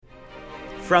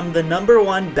From the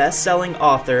 #1 best-selling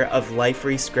author of Life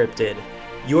Rescripted,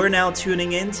 you're now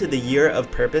tuning in to the Year of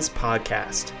Purpose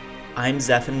podcast. I'm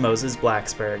Zephan Moses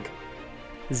Blacksburg.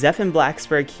 Zephan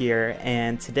Blacksburg here,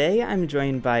 and today I'm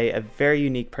joined by a very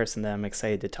unique person that I'm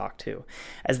excited to talk to.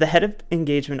 As the Head of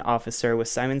Engagement Officer with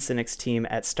Simon Sinek's team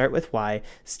at Start With Why,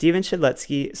 Stephen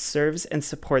Shedletzky serves and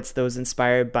supports those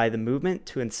inspired by the movement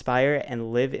to inspire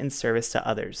and live in service to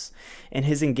others. In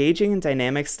his engaging and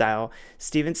dynamic style,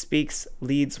 Stephen speaks,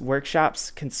 leads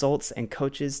workshops, consults, and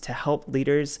coaches to help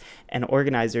leaders and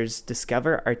organizers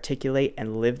discover, articulate,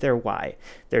 and live their why,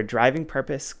 their driving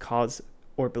purpose, cause,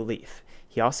 or belief.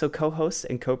 He also co-hosts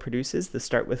and co-produces the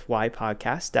Start With Why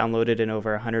podcast, downloaded in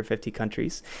over 150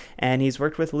 countries, and he's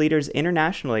worked with leaders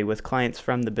internationally with clients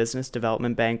from the Business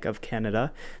Development Bank of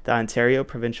Canada, the Ontario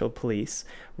Provincial Police,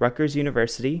 Rutgers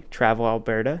University, Travel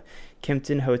Alberta,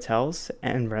 Kimpton Hotels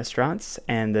and Restaurants,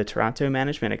 and the Toronto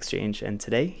Management Exchange. And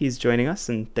today he's joining us,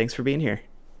 and thanks for being here.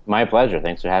 My pleasure.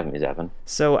 Thanks for having me, Zephan.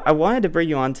 So I wanted to bring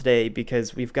you on today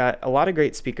because we've got a lot of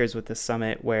great speakers with this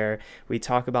summit where we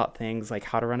talk about things like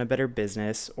how to run a better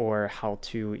business or how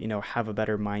to, have a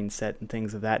better mindset and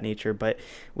things of that nature. But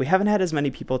we haven't had as many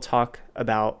people talk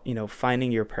about,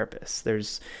 finding your purpose.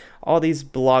 There's all these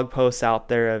blog posts out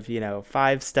there of,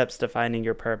 5 steps to finding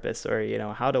your purpose,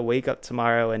 or, how to wake up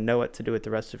tomorrow and know what to do with the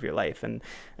rest of your life. And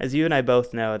as you and I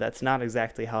both know, that's not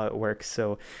exactly how it works.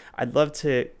 So I'd love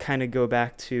to kind of go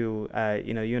back to,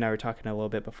 you and I were talking a little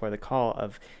bit before the call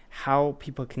of how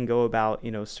people can go about,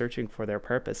 searching for their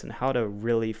purpose and how to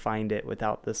really find it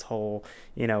without this whole,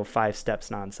 5 steps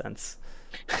nonsense.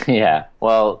 Yeah.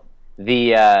 Well,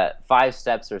 the 5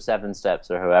 steps or 7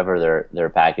 steps or however they're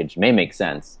packaged may make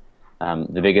sense.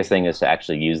 The biggest thing is to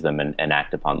actually use them and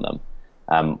act upon them.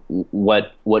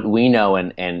 What we know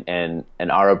and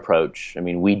our approach,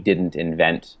 we didn't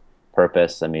invent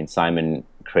purpose. Simon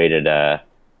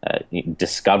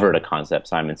discovered a concept,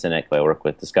 Simon Sinek, who I work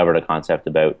with, discovered a concept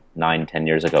about 9-10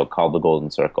 years ago called the Golden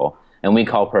Circle. And we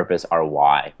call purpose our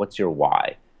why. What's your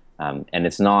why? And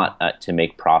it's not to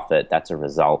make profit. That's a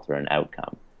result or an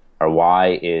outcome. Our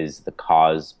why is the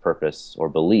cause, purpose, or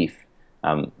belief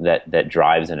that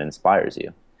drives and inspires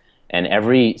you. And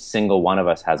every single one of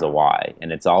us has a why,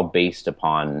 and it's all based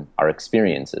upon our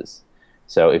experiences.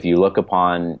 So if you look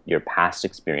upon your past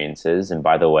experiences, and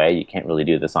by the way, you can't really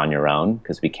do this on your own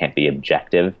because we can't be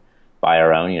objective by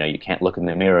our own. You can't look in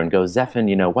the mirror and go,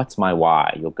 Zephan, what's my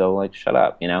why? You'll go like, shut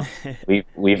up.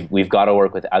 We've got to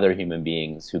work with other human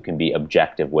beings who can be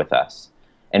objective with us.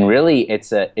 And really,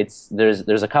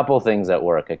 there's a couple of things at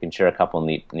work. I can share a couple of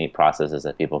neat processes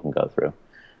that people can go through.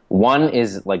 One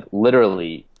is like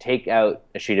literally take out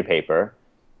a sheet of paper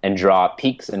and draw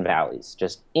peaks and valleys,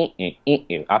 just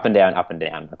up and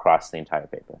down across the entire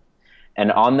paper.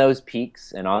 And on those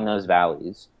peaks and on those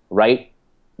valleys, write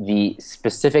the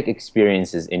specific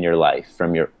experiences in your life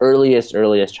from your earliest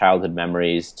childhood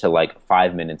memories to like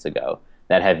 5 minutes ago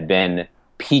that have been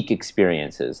peak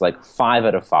experiences, like 5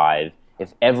 out of 5.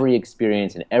 If every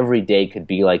experience and every day could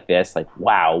be like this, like,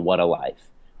 wow, what a life.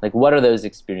 Like, what are those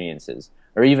experiences?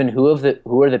 Or even who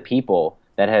are the people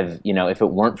that have, if it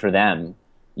weren't for them,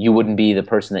 you wouldn't be the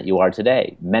person that you are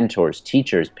today. Mentors,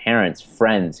 teachers, parents,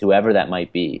 friends, whoever that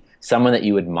might be. Someone that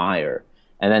you admire.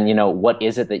 And then, what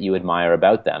is it that you admire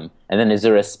about them? And then is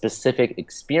there a specific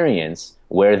experience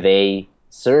where they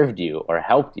served you or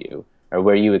helped you, or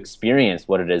where you experienced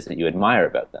what it is that you admire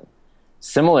about them?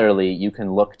 Similarly, you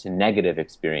can look to negative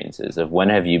experiences of when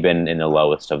have you been in the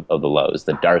lowest of the lows,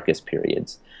 the darkest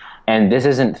periods. And this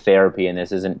isn't therapy, and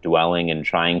this isn't dwelling and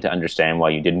trying to understand why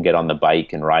you didn't get on the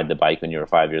bike and ride the bike when you were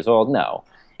 5 years old. No,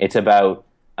 it's about,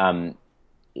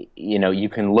 you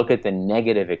can look at the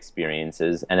negative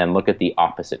experiences and then look at the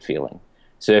opposite feeling.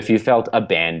 So if you felt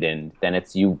abandoned, then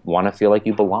you want to feel like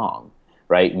you belong,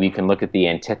 right? We can look at the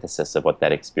antithesis of what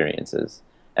that experience is.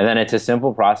 And then it's a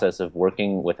simple process of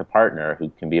working with a partner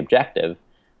who can be objective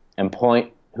and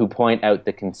point out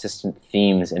the consistent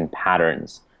themes and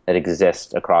patterns that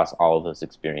exist across all of those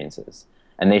experiences.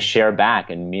 And they share back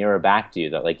and mirror back to you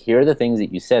that, like, here are the things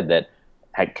that you said that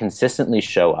consistently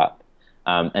show up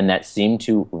and that seem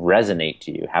to resonate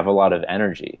to you, have a lot of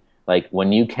energy. Like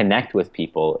when you connect with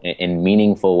people in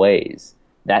meaningful ways,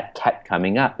 that kept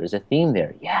coming up. There's a theme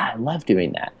there. Yeah, I love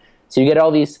doing that. So you get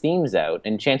all these themes out,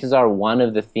 and chances are one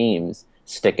of the themes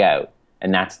stick out,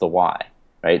 and that's the why,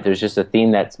 right? There's just a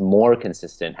theme that's more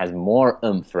consistent, has more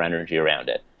oomph or energy around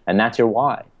it, and that's your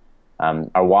why.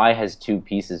 Our why has 2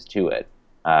 pieces to it,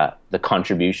 the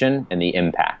contribution and the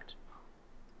impact.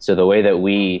 So the way that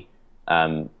we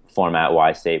format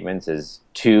why statements is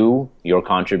to your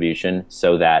contribution,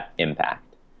 so that impact.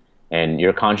 And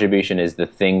your contribution is the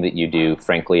thing that you do.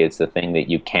 Frankly, it's the thing that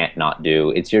you can't not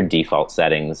do. It's your default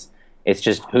settings. It's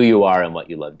just who you are and what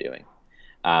you love doing.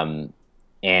 Um,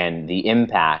 and the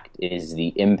impact is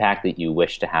the impact that you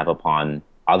wish to have upon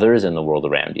others and the world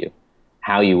around you,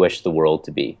 how you wish the world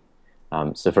to be.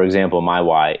 So, for example, my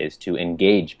why is to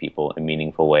engage people in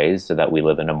meaningful ways so that we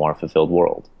live in a more fulfilled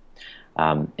world.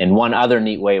 And one other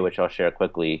neat way, which I'll share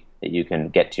quickly, that you can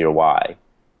get to your why,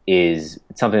 is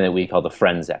something that we call the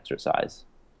Friends exercise.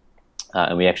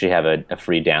 And we actually have a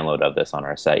free download of this on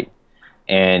our site.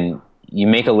 And you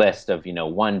make a list of,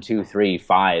 1, 2, 3,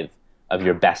 5 of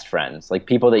your best friends, like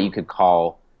people that you could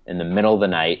call in the middle of the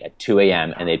night at 2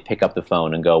 a.m. and they'd pick up the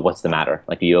phone and go, "What's the matter?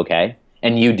 Like, are you okay?"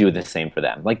 And you do the same for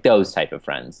them, like those type of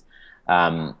friends.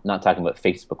 Not talking about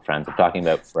Facebook friends. I'm talking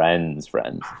about friends.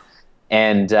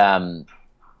 And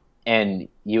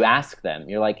you ask them,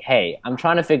 you're like, "Hey, I'm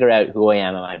trying to figure out who I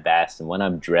am at my best and when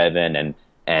I'm driven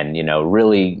and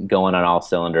really going on all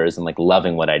cylinders and like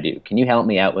loving what I do. Can you help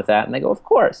me out with that?" And they go, "Of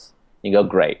course." You go,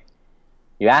 "Great."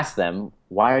 You ask them,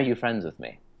 "Why are you friends with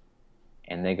me?"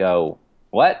 And they go,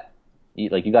 "What? You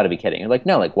got to be kidding." You're like,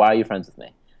 "No, like, why are you friends with me?"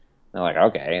 And they're like,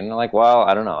 "Okay." And they're like, "Well,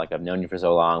 I don't know. Like, I've known you for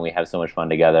so long. We have so much fun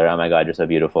together. Oh my God, you're so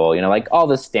beautiful." Like all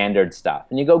the standard stuff.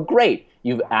 And you go, "Great.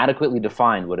 You've adequately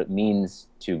defined what it means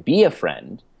to be a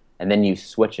friend." And then you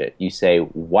switch it. You say,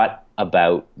 "What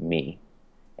about me?"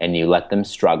 And you let them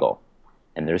struggle.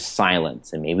 And there's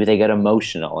silence, and maybe they get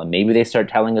emotional, and maybe they start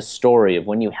telling a story of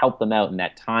when you helped them out in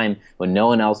that time when no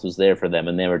one else was there for them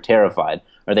and they were terrified.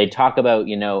 Or they talk about,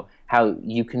 how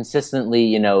you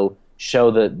consistently,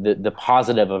 show the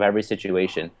positive of every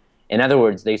situation. In other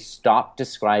words, they stop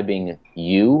describing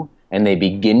you and they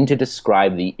begin to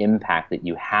describe the impact that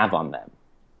you have on them.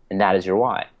 And that is your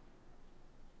why.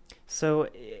 So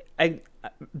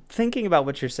thinking about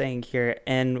what you're saying here,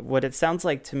 and what it sounds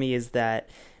like to me is that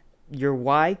your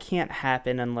why can't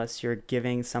happen unless you're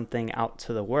giving something out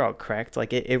to the world, correct?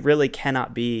 Like it really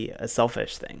cannot be a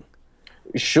selfish thing.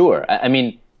 Sure. I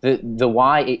mean, the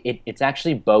why, it's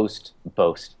actually both.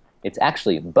 It's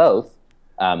actually both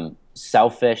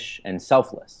selfish and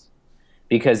selfless,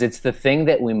 because it's the thing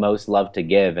that we most love to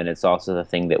give, and it's also the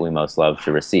thing that we most love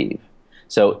to receive.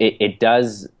 So it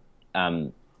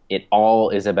all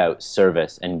is about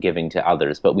service and giving to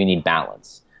others, but we need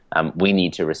balance. We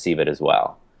need to receive it as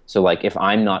well. So like if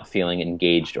I'm not feeling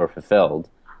engaged or fulfilled,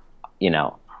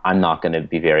 I'm not going to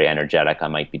be very energetic. I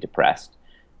might be depressed.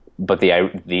 But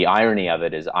the irony of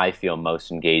it is I feel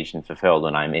most engaged and fulfilled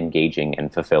when I'm engaging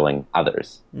and fulfilling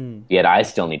others. Yet I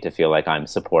still need to feel like I'm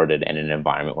supported in an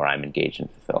environment where I'm engaged and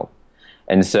fulfilled.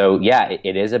 And so, yeah,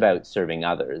 it is about serving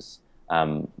others,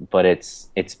 but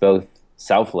it's both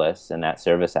selfless in that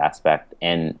service aspect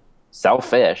and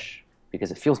selfish because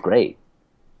it feels great.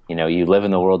 You live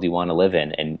in the world you want to live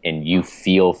in, and you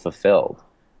feel fulfilled.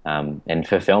 And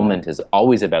fulfillment is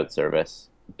always about service,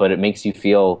 but it makes you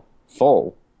feel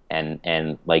full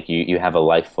and like you have a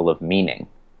life full of meaning.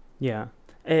 Yeah.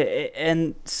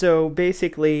 And so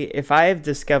basically, if I have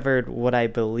discovered what I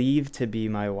believe to be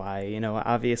my why,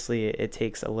 obviously it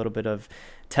takes a little bit of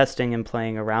testing and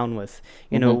playing around with,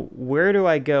 where do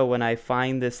I go when I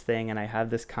find this thing and I have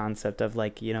this concept of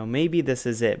like, maybe this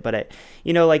is it. But,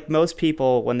 like most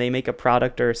people, when they make a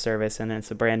product or a service and it's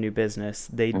a brand new business,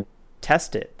 they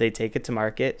test it. They take it to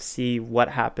market, see what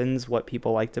happens, what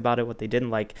people liked about it, what they didn't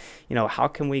like. How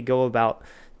can we go about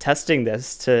testing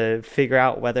this to figure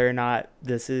out whether or not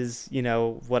this is,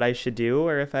 what I should do,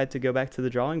 or if I had to go back to the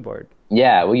drawing board?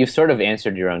 Yeah, well, you've sort of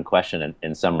answered your own question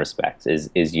in some respects,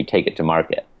 is you take it to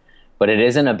market. But it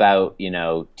isn't about,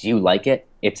 do you like it?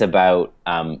 It's about,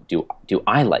 do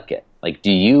I like it? Like,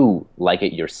 do you like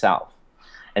it yourself?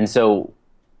 And so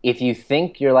if you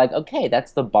think you're like, okay,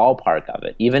 that's the ballpark of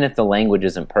it, even if the language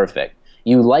isn't perfect,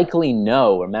 you likely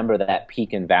know, remember that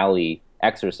peak and valley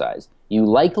exercise, you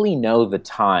likely know the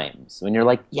times when you're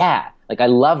like, yeah, like I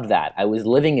loved that. I was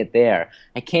living it there.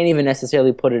 I can't even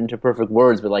necessarily put it into perfect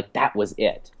words, but like that was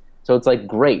it. So it's like,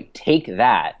 great, take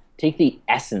that, take the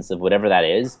essence of whatever that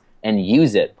is and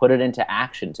use it, put it into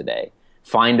action today.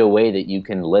 Find a way that you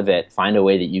can live it, find a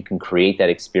way that you can create that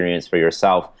experience for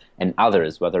yourself and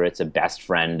others, whether it's a best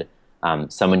friend,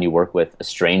 someone you work with, a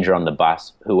stranger on the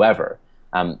bus, whoever.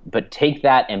 But take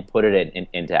that and put it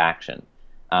into action.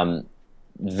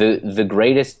 The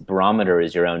greatest barometer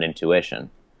is your own intuition,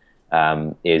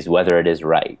 is whether it is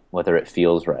right, whether it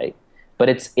feels right. But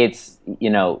it's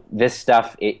this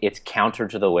stuff, it's counter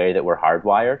to the way that we're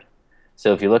hardwired.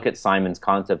 So if you look at Simon's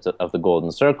concept of the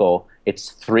golden circle, it's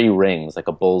 3 rings, like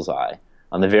a bullseye.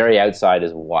 On the very outside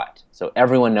is what. So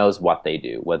everyone knows what they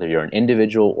do. Whether you're an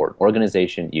individual or an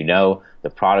organization, you know the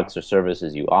products or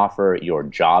services you offer, your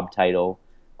job title.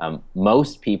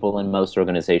 Most people in most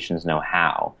organizations know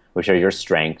how, which are your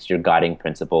strengths, your guiding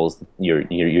principles, your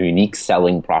unique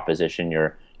selling proposition,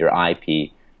 your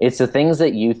IP. It's the things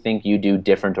that you think you do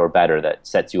different or better that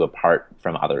sets you apart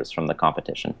from others, from the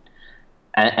competition.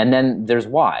 And then there's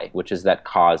why, which is that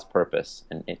cause purpose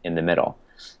in the middle.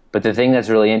 But the thing that's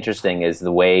really interesting is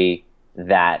the way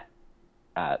that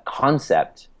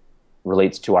concept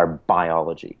relates to our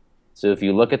biology. So if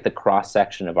you look at the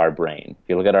cross-section of our brain, if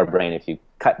you look at our brain, if you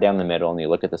cut down the middle and you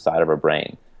look at the side of our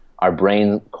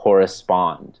brain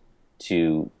correspond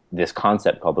to this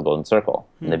concept called the golden circle.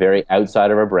 And the very outside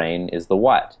of our brain is the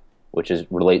what, which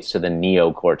relates to the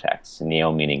neocortex.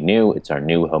 Neo meaning new, it's our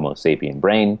new Homo sapien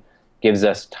brain. Gives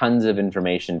us tons of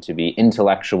information to be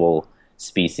intellectual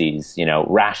species,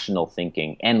 rational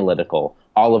thinking, analytical,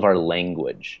 all of our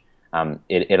language.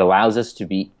 It allows us to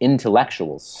be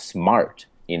intellectuals, smart,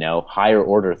 higher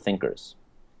order thinkers.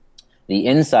 The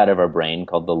inside of our brain,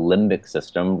 called the limbic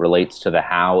system, relates to the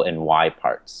how and why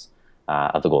parts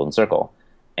of the golden circle.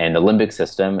 And the limbic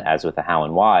system, as with the how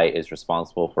and why, is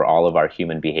responsible for all of our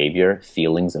human behavior,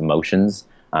 feelings, emotions,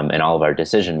 and all of our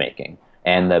decision making.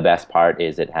 And the best part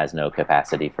is it has no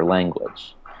capacity for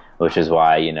language, which is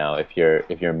why,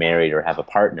 if you're married or have a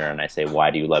partner and I say,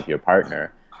 why do you love your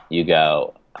partner? You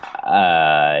go,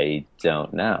 I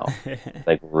don't know.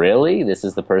 Like, really? This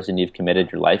is the person you've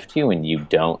committed your life to and you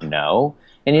don't know?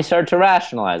 And you start to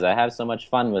rationalize. I have so much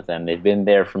fun with them. They've been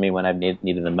there for me when I've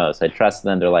needed them most. I trust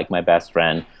them. They're like my best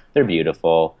friend. They're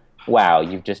beautiful. Wow,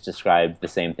 you've just described the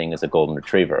same thing as a golden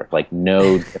retriever. Like,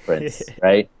 no difference,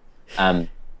 right?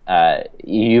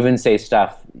 You even say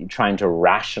stuff trying to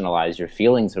rationalize your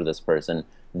feelings for this person.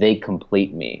 They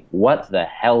complete me. What the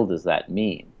hell does that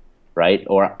mean, right?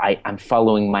 Or I'm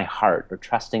following my heart or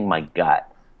trusting my gut.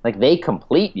 Like, they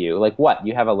complete you. Like, what?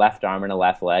 You have a left arm and a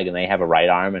left leg, and they have a right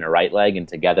arm and a right leg, and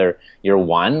together you're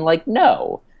one? Like,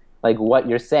 no. Like, what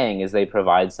you're saying is they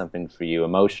provide something for you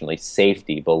emotionally,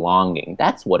 safety, belonging.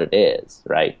 That's what it is,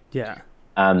 right? Yeah.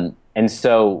 And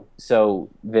so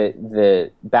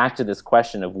the back to this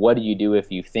question of what do you do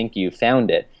if you think you found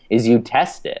it, is you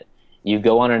test it. You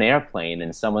go on an airplane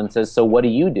and someone says, so what do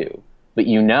you do? But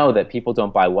you know that people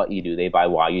don't buy what you do, they buy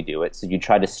why you do it. So you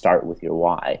try to start with your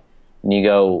why. And you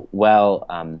go, well,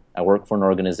 I work for an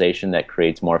organization that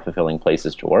creates more fulfilling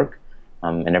places to work.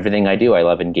 And everything I do, I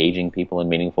love engaging people in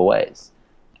meaningful ways.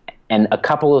 And a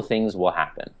couple of things will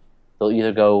happen. They'll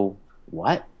either go,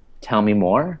 what? Tell me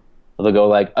more? Or they'll go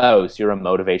like, oh, so you're a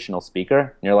motivational speaker?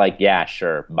 And you're like, yeah,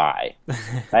 sure, bye.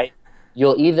 Right?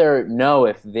 You'll either know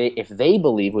if they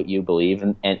believe what you believe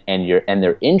and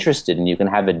they're interested and you can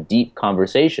have a deep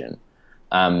conversation,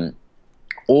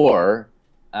 or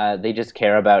they just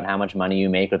care about how much money you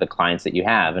make or the clients that you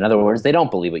have. In other words, they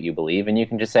don't believe what you believe, and you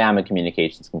can just say, I'm a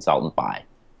communications consultant, bye.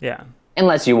 Yeah.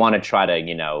 Unless you want to try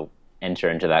to, enter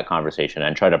into that conversation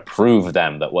and try to prove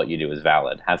them that what you do is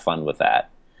valid. Have fun with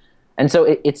that. And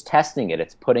so it's testing it.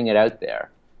 It's putting it out there.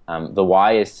 The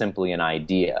why is simply an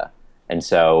idea. And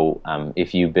so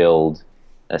if you build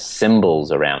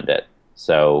symbols around it,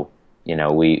 so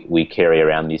we carry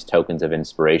around these tokens of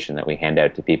inspiration that we hand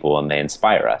out to people and they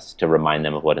inspire us to remind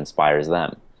them of what inspires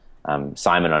them.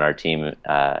 Simon on our team,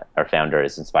 our founder,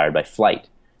 is inspired by flight.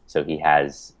 So he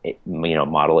has,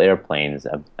 model airplanes,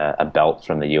 a belt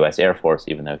from the U.S. Air Force,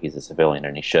 even though he's a civilian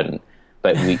and he shouldn't.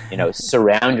 But we,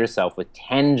 surround yourself with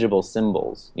tangible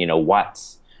symbols,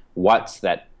 what's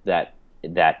that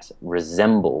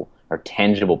resemble or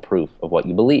tangible proof of what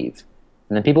you believe.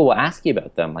 And then people will ask you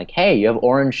about them, like, hey, you have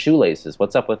orange shoelaces.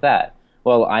 What's up with that?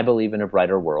 Well, I believe in a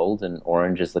brighter world, and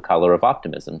orange is the color of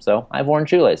optimism, so I have orange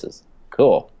shoelaces.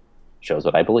 Cool. Shows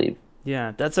what I believe.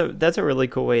 Yeah, that's a really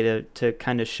cool way to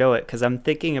kind of show it, because I'm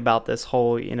thinking about this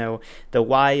whole, the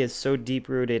why is so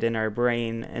deep-rooted in our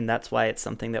brain, and that's why it's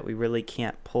something that we really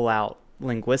can't pull out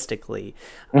linguistically.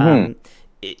 Mm-hmm.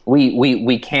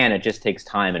 We can. It just takes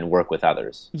time and work with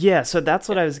others. Yeah, so that's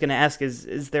what I was going to ask.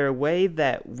 Is there a way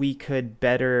that we could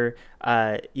better,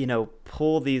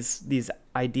 pull these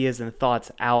ideas and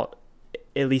thoughts out,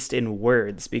 at least in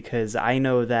words? Because I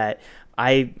know that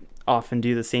I often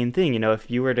do the same thing. If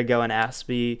you were to go and ask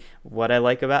me what I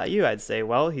like about you, I'd say,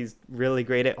 well, he's really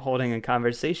great at holding a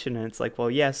conversation. And it's like, well,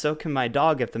 yeah, so can my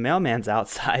dog if the mailman's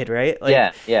outside, right?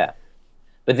 Like, yeah.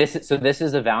 But this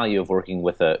is a value of working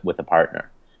with a partner.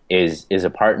 Is a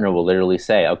partner will literally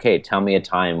say, okay, tell me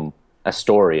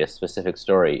a specific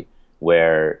story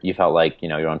where you felt like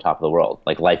you're on top of the world,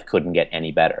 like life couldn't get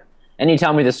any better. And you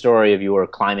tell me the story of you were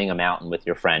climbing a mountain with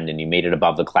your friend and you made it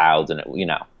above the clouds, and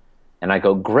and I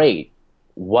go, great.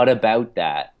 What about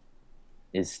that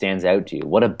stands out to you?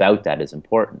 What about that is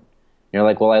important? And you're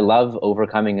like, well, I love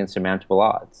overcoming insurmountable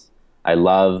odds. I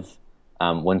love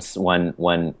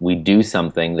when we do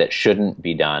something that shouldn't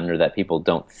be done or that people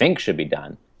don't think should be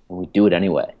done, and we do it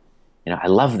anyway. I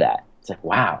love that. It's like,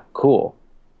 wow, cool.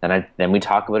 Then we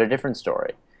talk about a different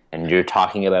story, and you're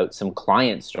talking about some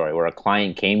client story where a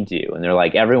client came to you and they're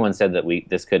like, everyone said that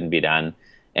this couldn't be done,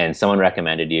 and someone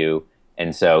recommended you,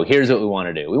 and so here's what we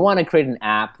want to do. We want to create an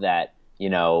app that,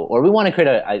 or we want to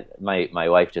create my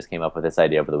wife just came up with this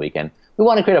idea over the weekend. We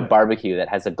want to create a barbecue that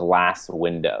has a glass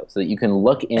window so that you can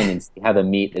look in and see how the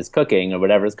meat is cooking or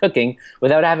whatever is cooking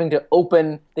without having to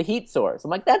open the heat source. I'm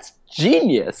like, that's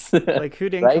genius. Like, who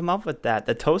didn't come up with that?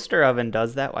 The toaster oven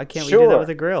does that. Why can't we Sure, do that with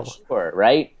a grill? Sure,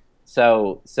 right?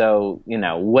 So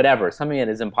whatever, something that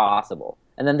is impossible.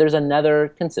 And then there's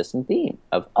another consistent theme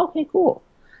of, okay, cool.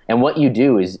 And what you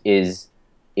do is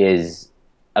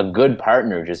a good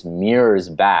partner just mirrors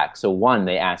back. So one,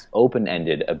 they ask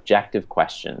open-ended, objective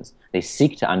questions. They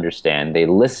seek to understand. They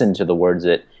listen to the words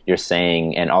that you're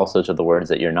saying and also to the words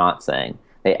that you're not saying.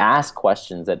 They ask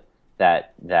questions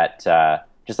that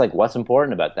just like, what's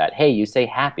important about that? Hey, you say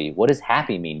happy. What does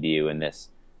happy mean to you in this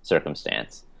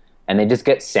circumstance? And they just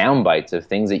get sound bites of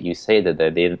things that you say that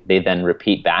they then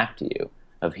repeat back to you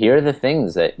of, here are the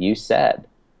things that you said.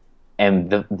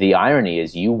 And the irony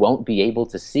is you won't be able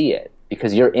to see it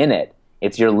because you're in it.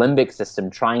 It's your limbic system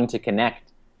trying to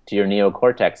connect to your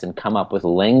neocortex and come up with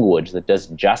language that does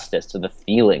justice to the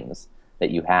feelings that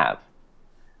you have.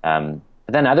 But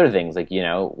then other things, like,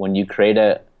 when you create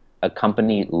a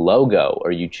company logo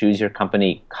or you choose your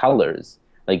company colors,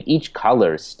 like each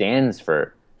color stands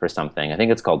for something. I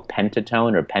think it's called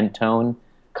pentatone or pentone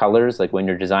colors. Like when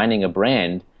you're designing a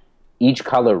brand, each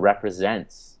color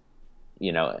represents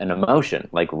an emotion.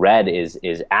 Like red is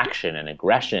action and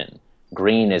aggression.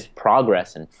 Green is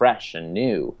progress and fresh and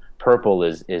new. Purple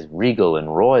is regal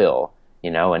and royal,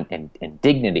 and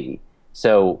dignity.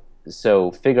 So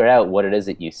figure out what it is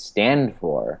that you stand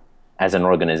for as an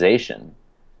organization,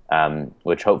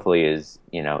 which hopefully is,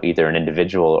 either an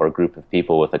individual or group of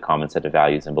people with a common set of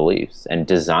values and beliefs, and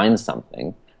design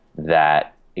something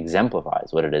that exemplifies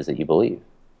what it is that you believe.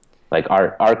 Like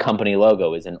our company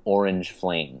logo is an orange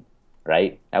flame,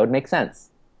 right? That would make sense.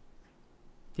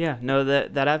 Yeah, no,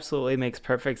 that absolutely makes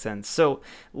perfect sense. So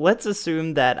let's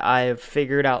assume that I've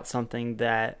figured out something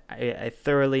that I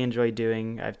thoroughly enjoy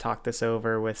doing. I've talked this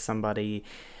over with somebody.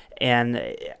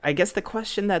 And I guess the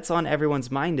question that's on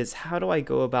everyone's mind is, how do I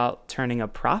go about turning a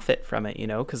profit from it?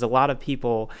 Because a lot of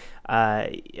people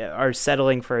are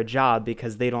settling for a job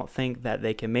because they don't think that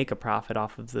they can make a profit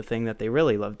off of the thing that they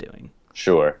really love doing.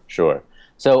 Sure.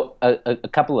 So a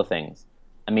couple of things.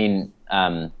 I mean,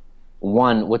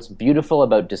 one, what's beautiful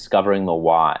about discovering the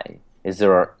why is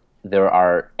there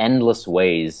are endless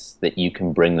ways that you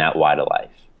can bring that why to life,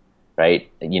 right?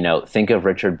 Think of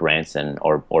Richard Branson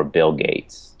or Bill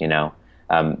Gates.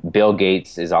 Bill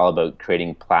Gates is all about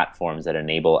creating platforms that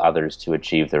enable others to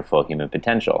achieve their full human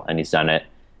potential, and he's done it,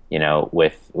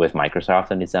 with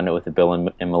Microsoft, and he's done it with the Bill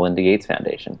and Melinda Gates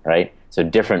Foundation, right? So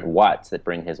different whats that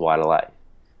bring his why to life.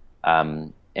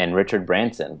 And Richard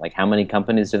Branson, like, how many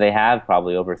companies do they have?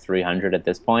 Probably over 300 at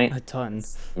this point. A ton.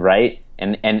 Right?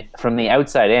 And from the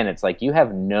outside in, it's like you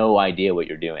have no idea what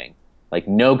you're doing. Like,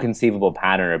 no conceivable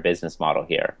pattern or business model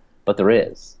here. But there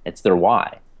is. It's their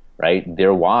why, right?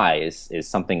 Their why is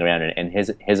something around, and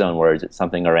his own words, it's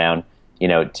something around,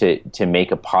 to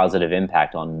make a positive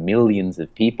impact on millions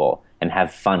of people and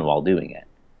have fun while doing it,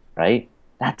 right?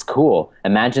 That's cool.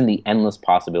 Imagine the endless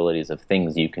possibilities of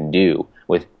things you can do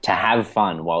to have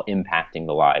fun while impacting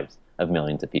the lives of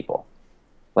millions of people.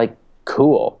 Like,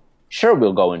 cool. Sure,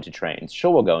 we'll go into trains.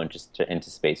 Sure, we'll go into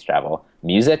space travel.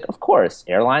 Music, of course.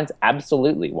 Airlines,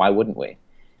 absolutely. Why wouldn't we?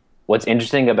 What's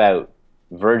interesting about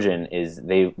Virgin is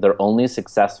they're only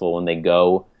successful when they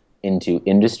go into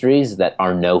industries that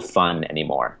are no fun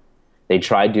anymore. They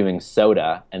tried doing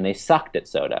soda, and they sucked at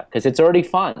soda because it's already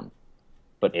fun.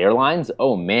 But airlines,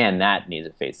 oh man, that needs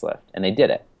a facelift, and they did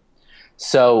it.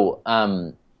 So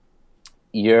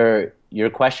your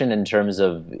question in terms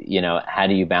of, how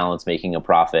do you balance making a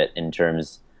profit in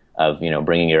terms of,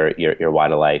 bringing your why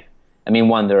to life? I mean,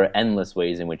 one, there are endless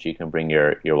ways in which you can bring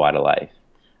your why to life.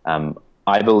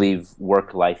 I believe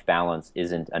work-life balance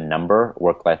isn't a number.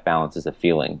 Work-life balance is a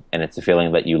feeling, and it's a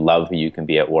feeling that you love who you can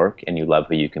be at work and you love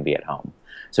who you can be at home.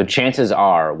 So chances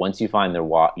are, once you find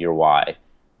your why,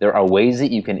 there are ways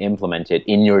that you can implement it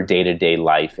in your day-to-day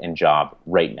life and job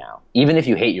right now. Even if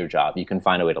you hate your job, you can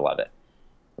find a way to love it,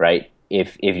 right?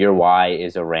 if your why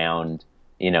is around,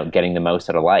 getting the most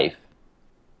out of life,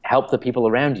 help the people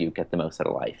around you get the most out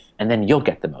of life, and then you'll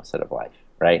get the most out of life,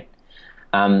 right?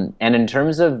 And in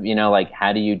terms of, like,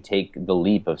 how do you take the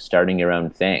leap of starting your own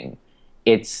thing?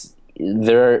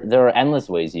 There are endless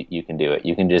ways you can do it.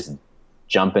 You can just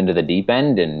jump into the deep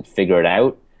end and figure it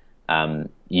out.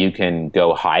 You can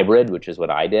go hybrid, which is what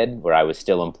I did, where I was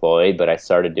still employed, but I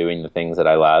started doing the things that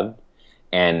I loved.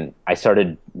 And I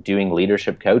started doing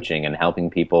leadership coaching and helping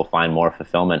people find more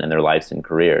fulfillment in their lives and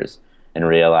careers, and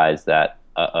realize that,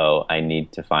 I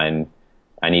need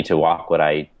to walk what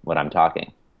I'm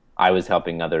talking. I was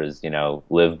helping others,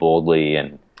 live boldly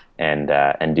and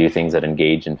do things that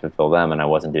engage and fulfill them, and I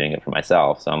wasn't doing it for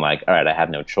myself. So I'm like, all right, I have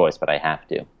no choice, but I have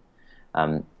to.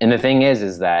 And the thing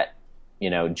is that,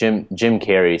 Jim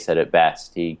Carrey said it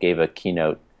best. He gave a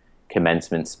keynote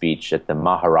commencement speech at the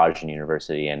Maharajan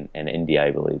University in India,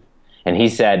 I believe. And he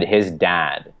said his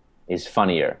dad is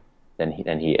funnier than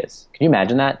he is. Can you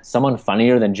imagine that? Someone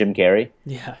funnier than Jim Carrey?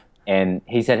 Yeah. And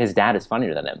he said his dad is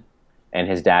funnier than him. And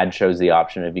his dad chose the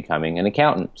option of becoming an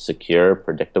accountant, secure,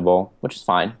 predictable, which is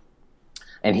fine.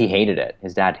 And he hated it.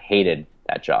 His dad hated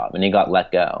that job, and he got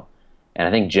let go. And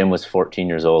I think Jim was 14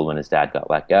 years old when his dad got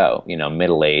let go,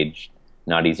 middle-aged,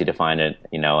 not easy to find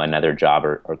another job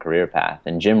or career path.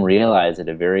 And Jim realized at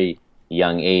a very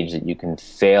young age that you can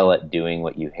fail at doing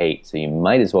what you hate, so you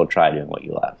might as well try doing what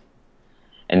you love.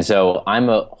 And so I'm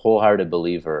a wholehearted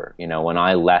believer, when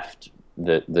I left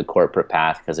the corporate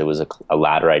path because it was a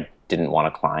ladder I didn't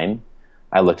want to climb,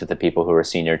 I looked at the people who were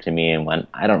senior to me and went,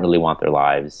 I don't really want their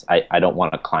lives. I don't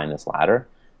want to climb this ladder.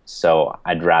 So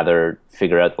I'd rather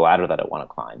figure out the ladder that I want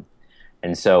to climb.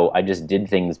 And so I just did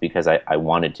things because I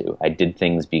wanted to. I did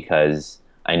things because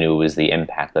I knew it was the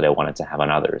impact that I wanted to have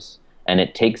on others. And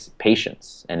it takes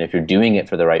patience. And if you're doing it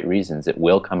for the right reasons, it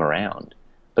will come around.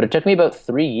 But it took me about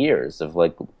 3 years of,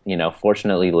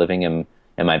 fortunately living in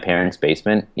my parents'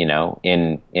 basement,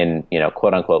 in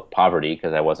quote unquote poverty,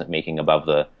 because I wasn't making above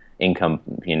the income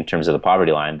in terms of the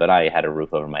poverty line, but I had a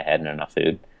roof over my head and enough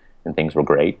food, and things were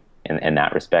great. In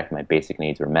that respect, my basic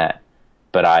needs were met.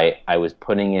 But I was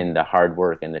putting in the hard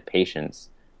work and the patience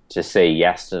to say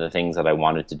yes to the things that I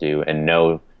wanted to do and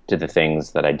no to the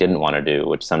things that I didn't want to do,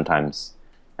 which sometimes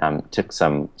took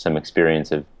some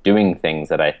experience of doing things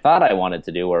that I thought I wanted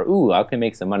to do, or, ooh, I can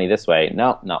make some money this way.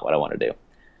 No, not what I want to do.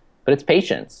 But it's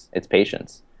patience. It's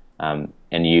patience. And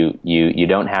you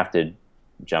don't have to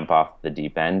jump off the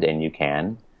deep end, and you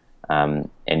can. And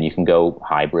you can go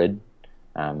hybrid.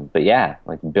 But yeah,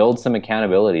 build some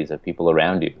accountabilities of people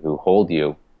around you who hold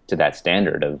you to that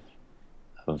standard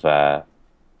of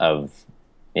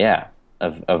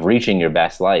reaching your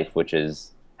best life, which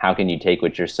is, how can you take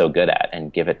what you're so good at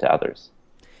and give it to others?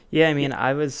 Yeah, I mean,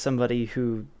 I was somebody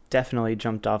who definitely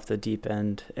jumped off the deep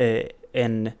end,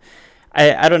 and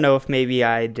I don't know if maybe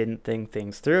I didn't think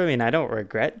things through. I mean, I don't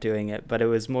regret doing it, but it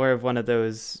was more of one of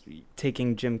those,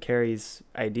 taking Jim Carrey's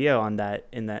idea on that,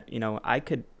 in that, I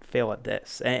could fail at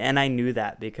this. And I knew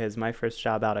that because my first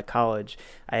job out of college,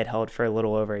 I had held for a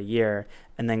little over a year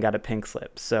and then got a pink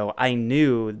slip. So I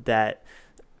knew that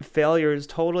failure is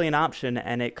totally an option,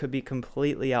 and it could be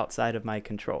completely outside of my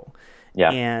control.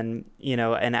 Yeah. And,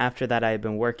 and after that, I had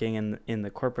been working in the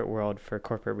corporate world for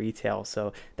corporate retail.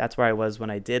 So that's where I was when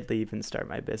I did leave and start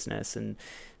my business. And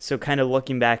so kind of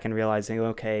looking back and realizing,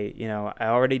 okay, I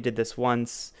already did this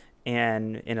once,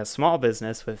 and in a small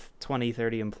business with 20,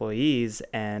 30 employees,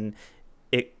 and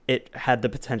it had the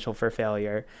potential for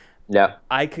failure. Yeah.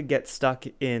 I could get stuck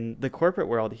in the corporate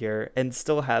world here and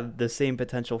still have the same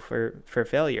potential for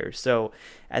failure. So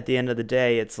at the end of the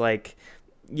day, it's like,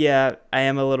 yeah, I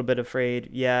am a little bit afraid.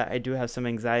 Yeah, I do have some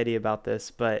anxiety about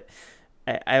this, but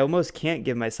I almost can't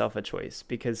give myself a choice,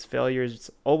 because failure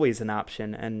is always an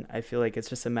option. And I feel like it's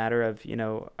just a matter of,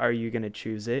 are you going to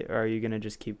choose it, or are you going to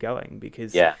just keep going?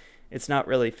 Because it's not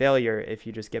really failure if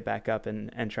you just get back up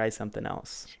and try something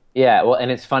else. Yeah, well, and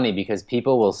it's funny because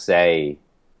people will say,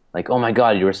 oh my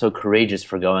God, you were so courageous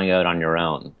for going out on your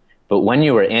own. But when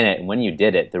you were in it and when you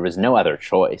did it, there was no other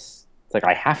choice. It's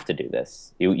I have to do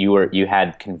this. You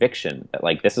had conviction that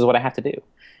this is what I have to do.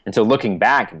 And so looking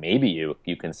back, maybe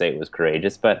you can say it was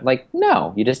courageous, but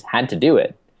no, you just had to do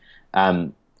it.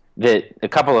 A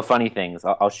couple of funny things.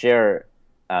 I'll share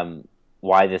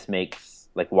why this makes,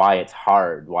 why it's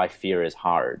hard, why fear is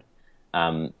hard.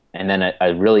 And then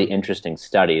a really interesting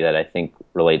study that I think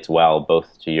relates well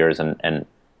both to yours and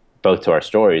both to our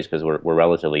stories, because we're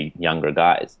relatively younger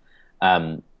guys.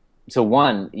 So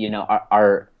one,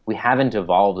 we haven't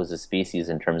evolved as a species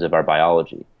in terms of our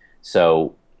biology.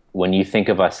 So when you think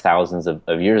of us thousands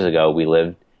of years ago, we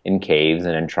lived in caves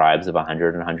and in tribes of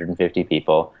 100 and 150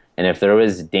 people, And if there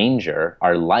was danger,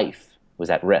 our life was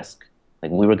at risk.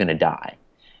 Like we were going to die.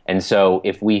 And so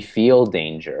if we feel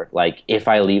danger, like if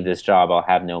I leave this job, I'll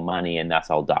have no money and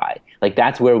thus I'll die. Like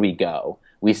that's where we go.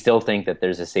 We still think that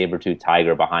there's a saber-toothed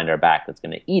tiger behind our back that's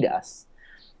going to eat us.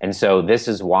 And so this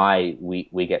is why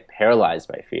we get paralyzed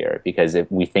by fear, because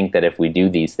if we think that if we do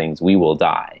these things, we will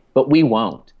die. But we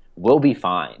won't. We'll be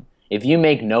fine. If you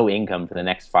make no income for the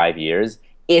next 5 years,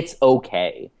 it's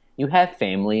okay. You have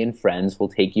family and friends who'll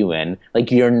take you in. Like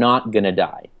you're not going to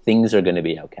die. Things are going to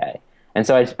be okay. And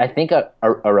so I think a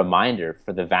reminder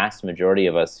for the vast majority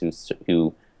of us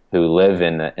who live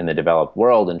in the developed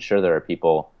world, and sure there are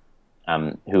people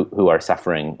who are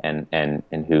suffering and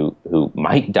who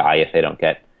might die if they don't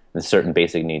get the certain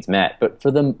basic needs met. But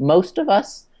for the most of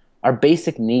us, our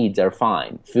basic needs are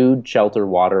fine. Food, shelter,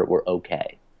 water, we're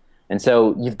okay. And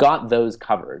so you've got those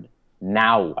covered.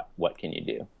 Now what can you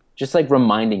do? Just like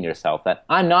reminding yourself that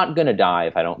I'm not going to die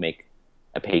if I don't make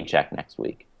a paycheck next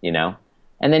week, you know?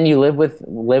 And then you live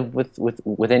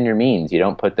within your means. You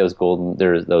don't put those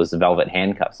velvet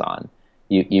handcuffs on.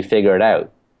 You figure it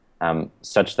out,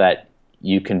 such that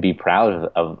you can be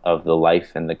proud of the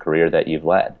life and the career that you've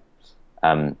led.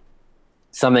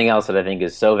 Something else that I think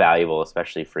is so valuable,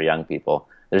 especially for young people,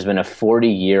 there's been a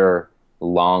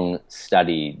 40-year-long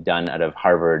study done out of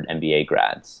Harvard MBA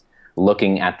grads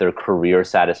looking at their career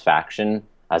satisfaction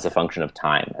as a function of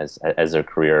time, as their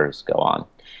careers go on.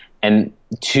 And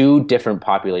two different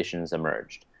populations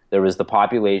emerged. There was the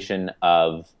population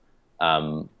of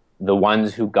the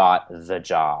ones who got the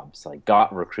jobs, like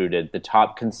got recruited, the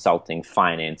top consulting,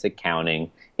 finance,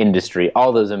 accounting, industry,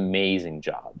 all those amazing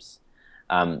jobs.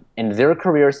 And their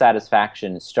career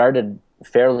satisfaction started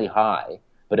fairly high,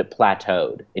 but it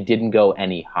plateaued. It didn't go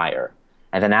any higher.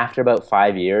 And then after about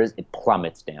 5 years, it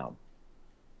plummets down.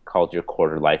 Called your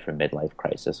quarter life or midlife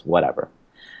crisis, whatever.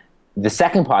 The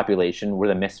second population were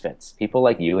the misfits, people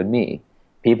like you and me,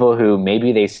 people who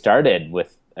maybe they started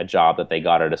with a job that they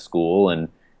got out of school and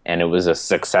it was a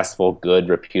successful, good,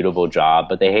 reputable job,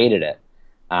 but they hated it.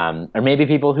 Or maybe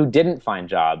people who didn't find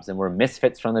jobs and were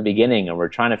misfits from the beginning and were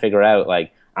trying to figure out,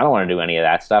 like, I don't want to do any of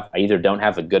that stuff. I either don't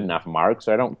have the good enough marks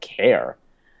or I don't care.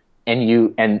 And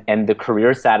the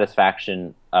career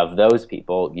satisfaction of those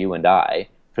people, you and I,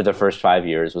 for the first 5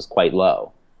 years was quite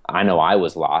low. I know I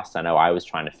was lost. I know I was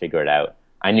trying to figure it out.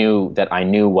 I knew that I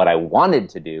knew what I wanted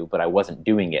to do, but I wasn't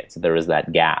doing it. So there was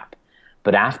that gap.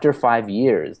 But after 5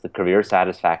 years, the career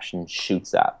satisfaction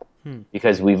shoots up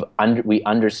because we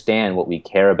understand what we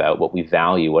care about, what we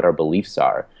value, what our beliefs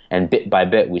are. And bit by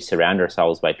bit, we surround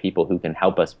ourselves by people who can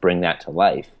help us bring that to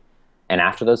life. And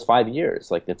after those 5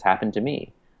 years, like it's happened to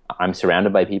me, I'm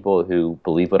surrounded by people who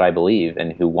believe what I believe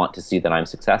and who want to see that I'm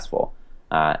successful.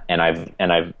 And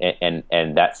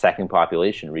that second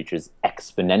population reaches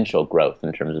exponential growth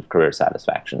in terms of career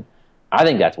satisfaction. I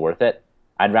think that's worth it.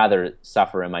 I'd rather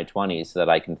suffer in my 20s so that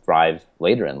I can thrive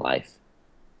later in life.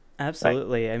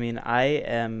 Absolutely. Right? I mean, I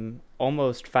am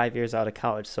almost 5 years out of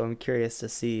college, so I'm curious to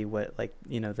see what,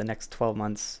 the next 12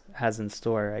 months has in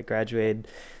store. I graduated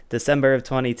December of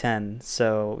 2010,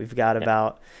 so we've got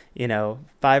about,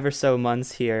 5 or so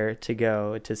months here to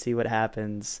go to see what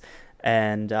happens.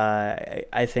 And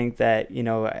I think that,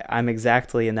 I'm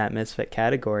exactly in that misfit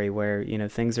category where,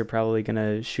 things are probably going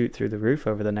to shoot through the roof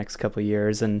over the next couple of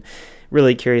years, and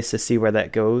really curious to see where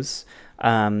that goes.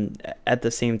 At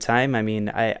the same time, I mean,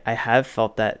 I have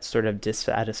felt that sort of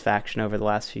dissatisfaction over the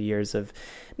last few years of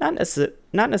not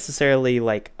necessarily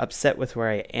like upset with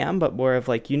where I am, but more of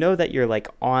like, that you're like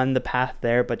on the path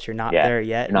there, but you're not there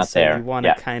yet. You're not there. You want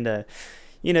to kind of,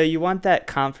 you want that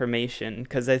confirmation,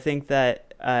 because I think that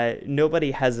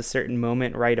nobody has a certain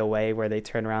moment right away where they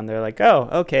turn around, they're like, oh,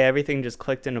 okay, everything just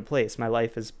clicked into place. My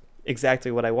life is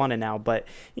exactly what I wanted now. But,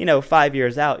 5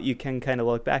 years out, you can kind of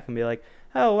look back and be like,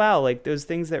 oh, wow, like those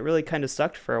things that really kind of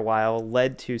sucked for a while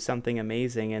led to something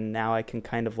amazing. And now I can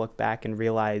kind of look back and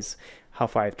realize how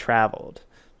far I've traveled.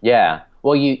 Yeah.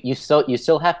 Well, you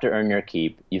still have to earn your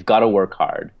keep. You've got to work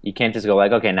hard. You can't just go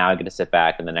like, okay, now I get to sit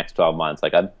back in the next 12 months.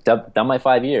 Like I've done my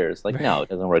 5 years. Like, no, it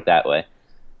doesn't work that way.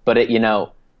 But in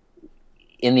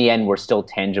the end, we're still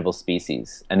tangible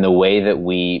species. And the way that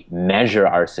we measure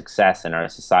our success in our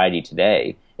society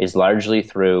today is largely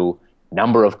through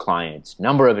number of clients,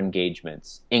 number of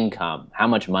engagements, income, how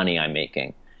much money I'm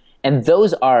making. And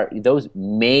those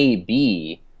may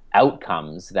be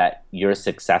outcomes that you're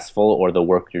successful or the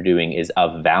work you're doing is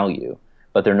of value,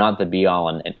 but they're not the be all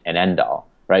and end all,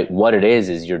 right? What it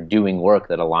is you're doing work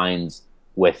that aligns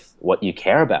with what you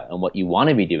care about and what you want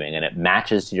to be doing, and it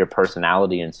matches to your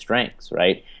personality and strengths,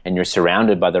 right? And you're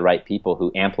surrounded by the right people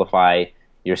who amplify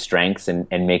your strengths and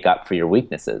make up for your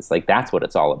weaknesses. Like that's what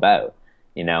it's all about,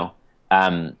 you know?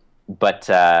 But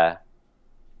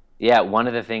yeah, one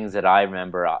of the things that I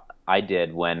remember I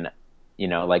did when, you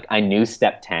know, like I knew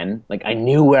step 10, like I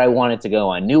knew where I wanted to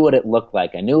go. I knew what it looked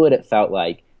like. I knew what it felt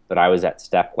like, but I was at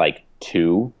step like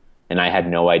 2 and I had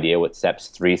no idea what steps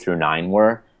 3 through 9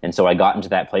 were. And so I got into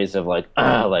that place of like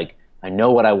I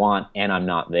know what I want and I'm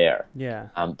not there. Yeah.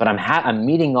 But I'm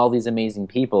meeting all these amazing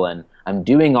people and I'm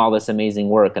doing all this amazing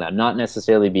work and I'm not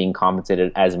necessarily being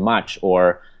compensated as much,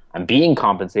 or I'm being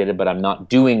compensated, but I'm not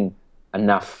doing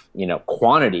enough, you know,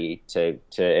 quantity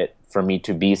for me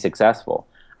to be successful.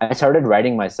 I started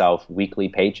writing myself weekly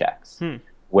paychecks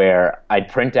where I'd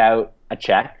print out a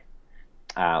check,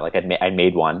 like I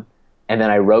made one, and then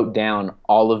I wrote down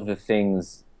all of the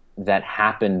things that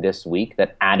happened this week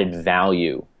that added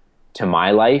value to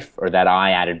my life or that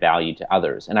I added value to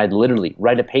others. And I'd literally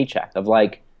write a paycheck of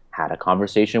like, had a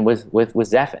conversation with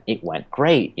Zephyr. It went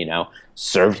great, you know,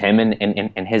 served him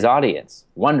and his audience.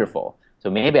 Wonderful. So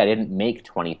maybe I didn't make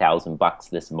 $20,000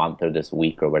 this month or this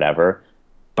week or whatever,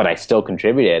 but I still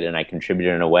contributed, and I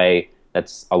contributed in a way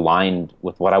that's aligned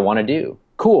with what I want to do.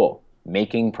 Cool.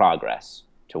 Making progress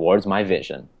towards my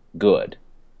vision. Good.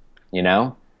 You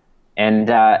know? And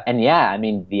yeah, I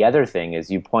mean, the other thing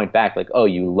is you point back like, oh,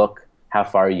 you look how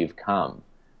far you've come.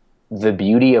 The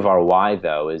beauty of our why,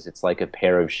 though, is it's like a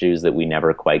pair of shoes that we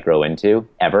never quite grow into,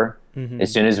 ever. Mm-hmm.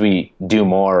 As soon as we do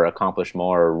more, accomplish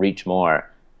more, or reach more,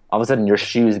 all of a sudden your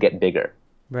shoes get bigger.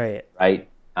 Right. Right?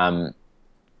 And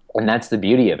that's the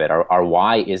beauty of it. Our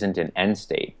why isn't an end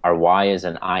state. Our why is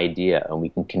an idea, and we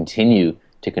can continue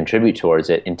to contribute towards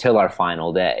it until our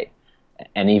final day.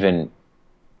 And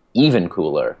even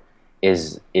cooler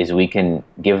is we can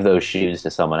give those shoes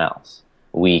to someone else.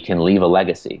 We can leave a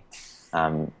legacy.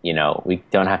 You know, we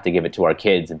don't have to give it to our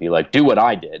kids and be like, do what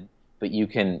I did, but you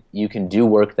can do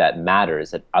work that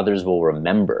matters, that others will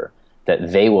remember,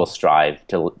 that they will strive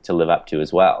to live up to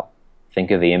as well.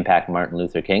 Think of the impact Martin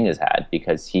Luther King has had,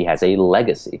 because he has a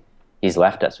legacy. He's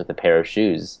left us with a pair of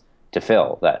shoes to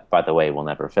fill that, by the way, we'll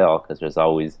never fill, because there's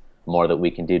always more that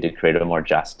we can do to create a more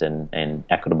just and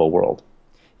equitable world.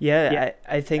 Yeah,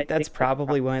 I think that's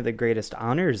probably one of the greatest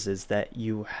honors, is that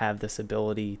you have this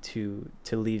ability to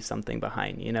leave something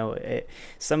behind. You know,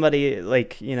 somebody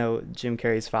like, you know, Jim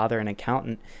Carrey's father, an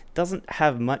accountant, doesn't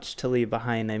have much to leave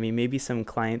behind. I mean, maybe some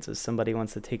clients if somebody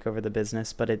wants to take over the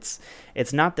business, but it's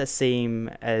not the same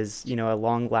as, you know, a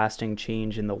long-lasting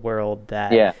change in the world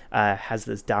that has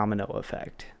this domino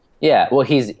effect. Yeah, well,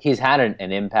 he's had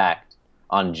an impact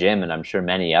on Jim, and I'm sure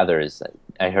many others.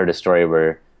 I heard a story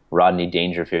where Rodney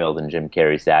Dangerfield and Jim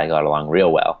Carrey's dad got along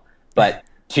real well. But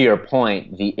to your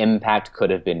point, the impact could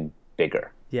have been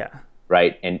bigger. Yeah.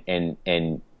 Right?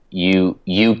 And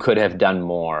you could have done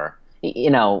more. You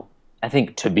know, I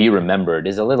think to be remembered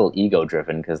is a little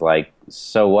ego-driven, because, like,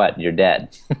 so what? You're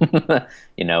dead.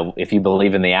 You know, if you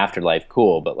believe in the afterlife,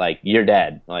 cool, but, like, you're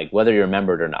dead, like, whether you're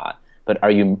remembered or not. But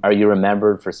are you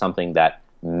remembered for something that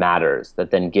matters,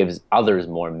 that then gives others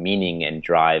more meaning and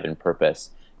drive and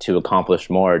purpose to accomplish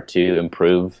more, to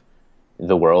improve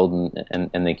the world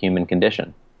and the human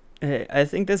condition? I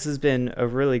think this has been a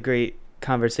really great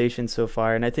conversation so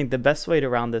far, and I think the best way to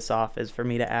round this off is for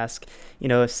me to ask, you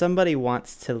know, if somebody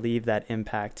wants to leave that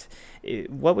impact,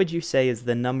 what would you say is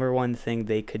the number one thing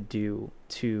they could do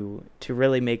to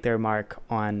really make their mark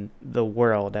on the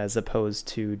world as opposed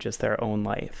to just their own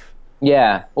life?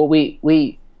 Yeah, well,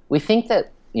 we think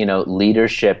that, you know,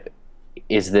 leadership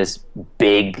is this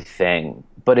big thing,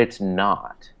 but it's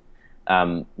not.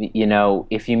 You know,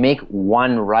 if you make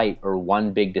one right or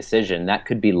one big decision, that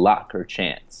could be luck or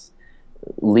chance.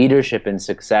 Leadership and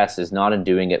success is not in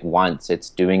doing it once, it's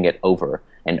doing it over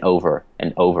and over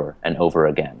and over and over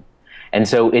again. And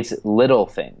so it's little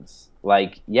things.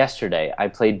 Like yesterday, I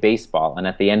played baseball, and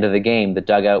at the end of the game, the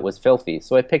dugout was filthy,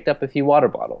 so I picked up a few water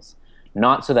bottles.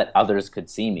 Not so that others could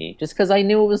see me, just because I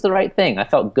knew it was the right thing. I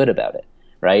felt good about it,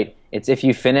 right? It's if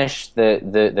you finish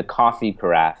the coffee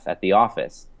carafe at the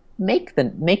office, make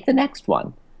the next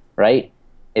one, right?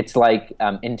 It's like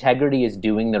integrity is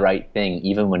doing the right thing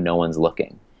even when no one's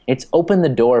looking. It's open the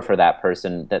door for that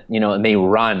person that, you know, and they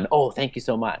run, oh, thank you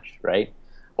so much, right?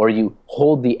 Or you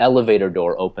hold the elevator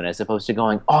door open as opposed to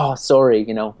going, oh, sorry,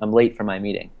 you know, I'm late for my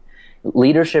meeting.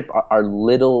 Leadership are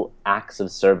little acts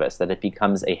of service that it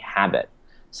becomes a habit,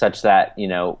 such that, you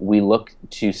know, we look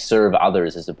to serve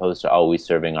others as opposed to always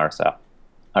serving ourselves.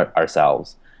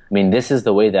 I mean, this is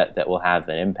the way that will have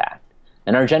an impact.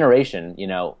 And our generation, you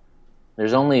know,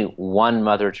 there's only one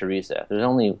Mother Teresa. There's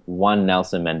only one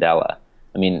Nelson Mandela.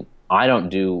 I mean, I don't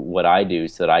do what I do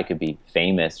so that I could be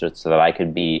famous or so that I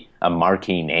could be a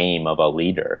marquee name of a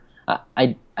leader.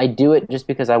 I do it just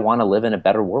because I want to live in a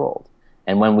better world.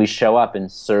 And when we show up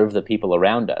and serve the people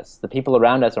around us, the people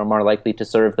around us are more likely to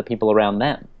serve the people around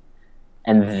them.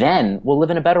 And then we'll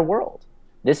live in a better world.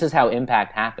 This is how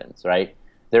impact happens, right?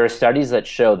 There are studies that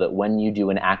show that when you do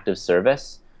an act of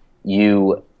service,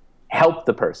 you help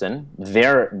the person.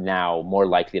 They're now more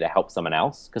likely to help someone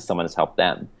else because someone has helped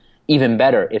them. Even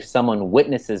better, if someone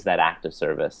witnesses that act of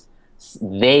service,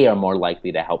 they are more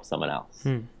likely to help someone else.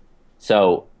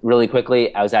 So really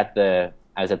quickly, I was at the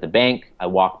bank. I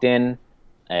walked in.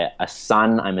 A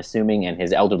son, I'm assuming, and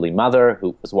his elderly mother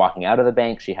who was walking out of the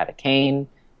bank. She had a cane.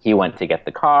 He went to get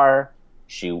the car.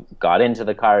 She got into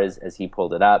the car as he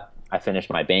pulled it up. I finished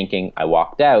my banking. I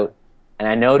walked out, and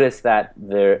I noticed that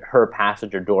her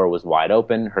passenger door was wide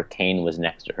open. Her cane was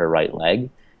next to her right leg,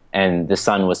 and the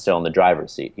son was still in the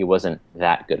driver's seat. He wasn't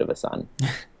that good of a son.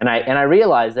 And I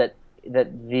realized that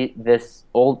this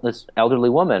elderly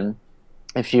woman,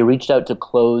 if she reached out to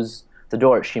close the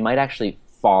door, she might actually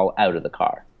fall out of the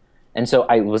car. And so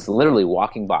I was literally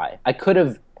walking by. I could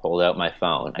have pulled out my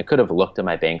phone. I could have looked at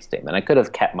my bank statement. I could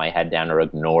have kept my head down or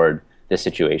ignored the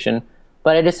situation.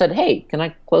 But I just said, hey, can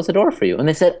I close the door for you? And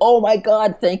they said, oh my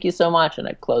God, thank you so much. And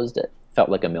I closed it. Felt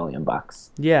like $1 million.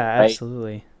 Yeah, right?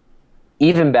 absolutely.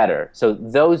 Even better. So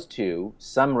those two,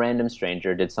 some random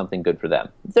stranger did something good for them.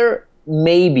 They're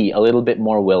maybe a little bit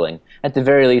more willing. At the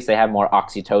very least, they have more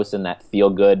oxytocin, that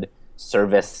feel-good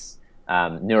service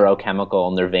neurochemical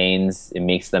in their veins. It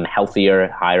makes them healthier,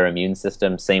 higher immune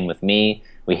system. Same with me.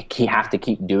 We have to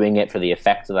keep doing it for the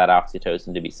effects of that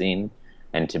oxytocin to be seen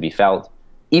and to be felt.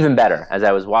 Even better, as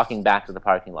I was walking back to the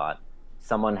parking lot,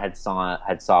 someone had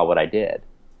saw what I did,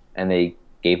 and they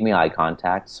gave me eye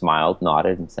contact, smiled,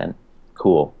 nodded, and said,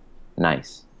 cool,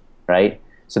 nice, right?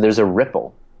 So there's a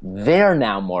ripple. They're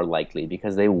now more likely,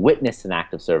 because they witnessed an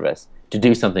act of service, to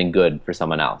do something good for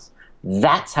someone else.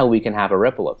 That's how we can have a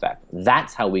ripple effect.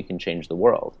 That's how we can change the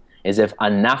world, is if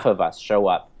enough of us show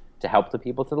up to help the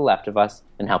people to the left of us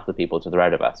and help the people to the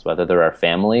right of us, whether they're our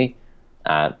family,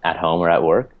 at home or at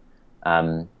work,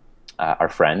 our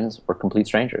friends, or complete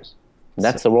strangers. And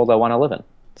that's the world I want to live in.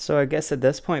 So I guess at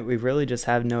this point, we really just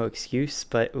have no excuse,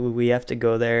 but we have to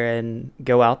go there and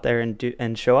go out there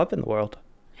and show up in the world.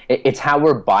 It's how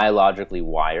we're biologically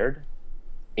wired,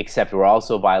 except we're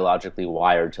also biologically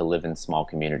wired to live in small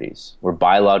communities. We're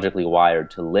biologically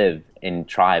wired to live in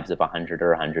tribes of 100 or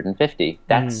 150.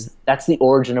 That's the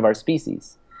origin of our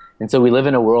species. And so we live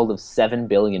in a world of 7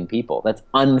 billion people. That's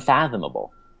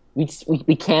unfathomable.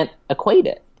 We can't equate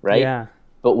it, right? Yeah.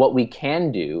 But what we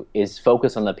can do is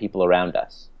focus on the people around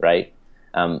us, right?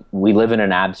 We live in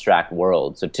an abstract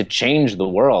world. So to change the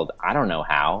world, I don't know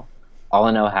how. All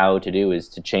I know how to do is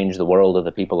to change the world of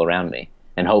the people around me.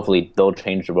 And hopefully they'll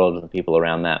change the world of the people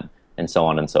around them, and so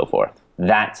on and so forth.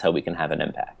 That's how we can have an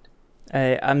impact.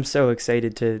 I'm so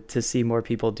excited to see more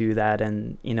people do that,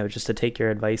 and just to take your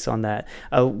advice on that.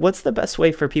 What's the best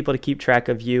way for people to keep track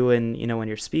of you and when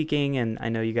you're speaking? And I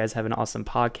know you guys have an awesome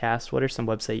podcast. What are some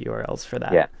website URLs for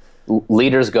that? Yeah,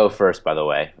 leaders go first, by the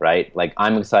way, right? Like,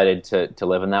 I'm excited to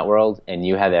live in that world, and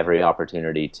you have every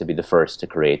opportunity to be the first to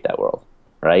create that world,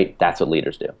 right? That's what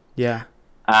leaders do. Yeah.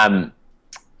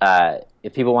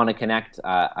 If people want to connect,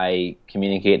 I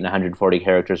communicate in 140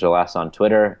 characters or less on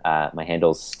Twitter. My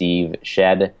handle is Steve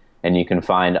Shed, and you can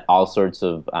find all sorts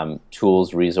of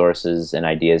tools, resources, and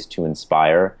ideas to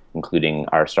inspire, including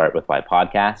our Start With Why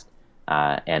podcast,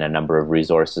 and a number of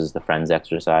resources, the Friends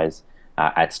exercise,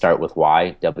 at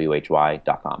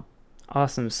startwithwhy.com.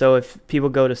 Awesome. So if people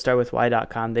go to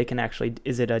startwithwhy.com, they can actually,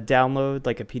 is it a download,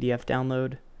 like a PDF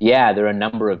download? Yeah, there are a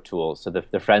number of tools. So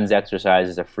the Friends exercise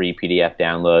is a free PDF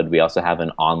download. We also have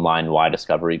an online why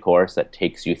discovery course that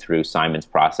takes you through Simon's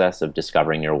process of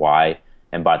discovering your why.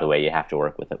 And by the way, you have to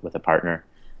work with a partner.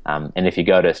 And if you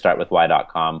go to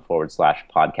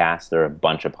startwithwhy.com/podcast, there are a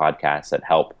bunch of podcasts that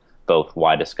help both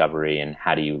why discovery and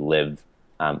how do you live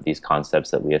these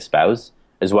concepts that we espouse.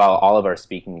 As well, all of our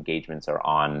speaking engagements are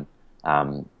on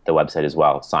the website as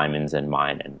well, Simon's and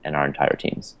mine and our entire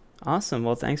team's. Awesome.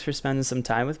 Well, thanks for spending some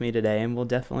time with me today, and we'll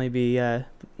definitely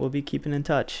be keeping in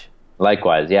touch.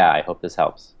 Likewise. Yeah, I hope this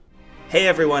helps. Hey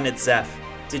everyone, it's Zeph.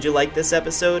 Did you like this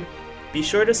episode? Be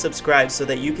sure to subscribe so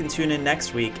that you can tune in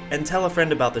next week and tell a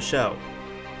friend about the show.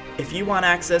 If you want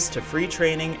access to free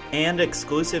training and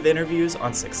exclusive interviews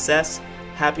on success,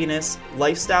 happiness,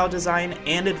 lifestyle design,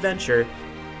 and adventure,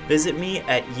 visit me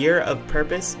at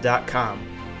yearofpurpose.com.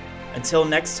 Until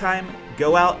next time,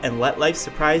 go out and let life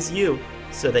surprise you,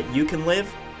 so that you can live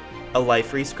a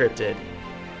life rescripted.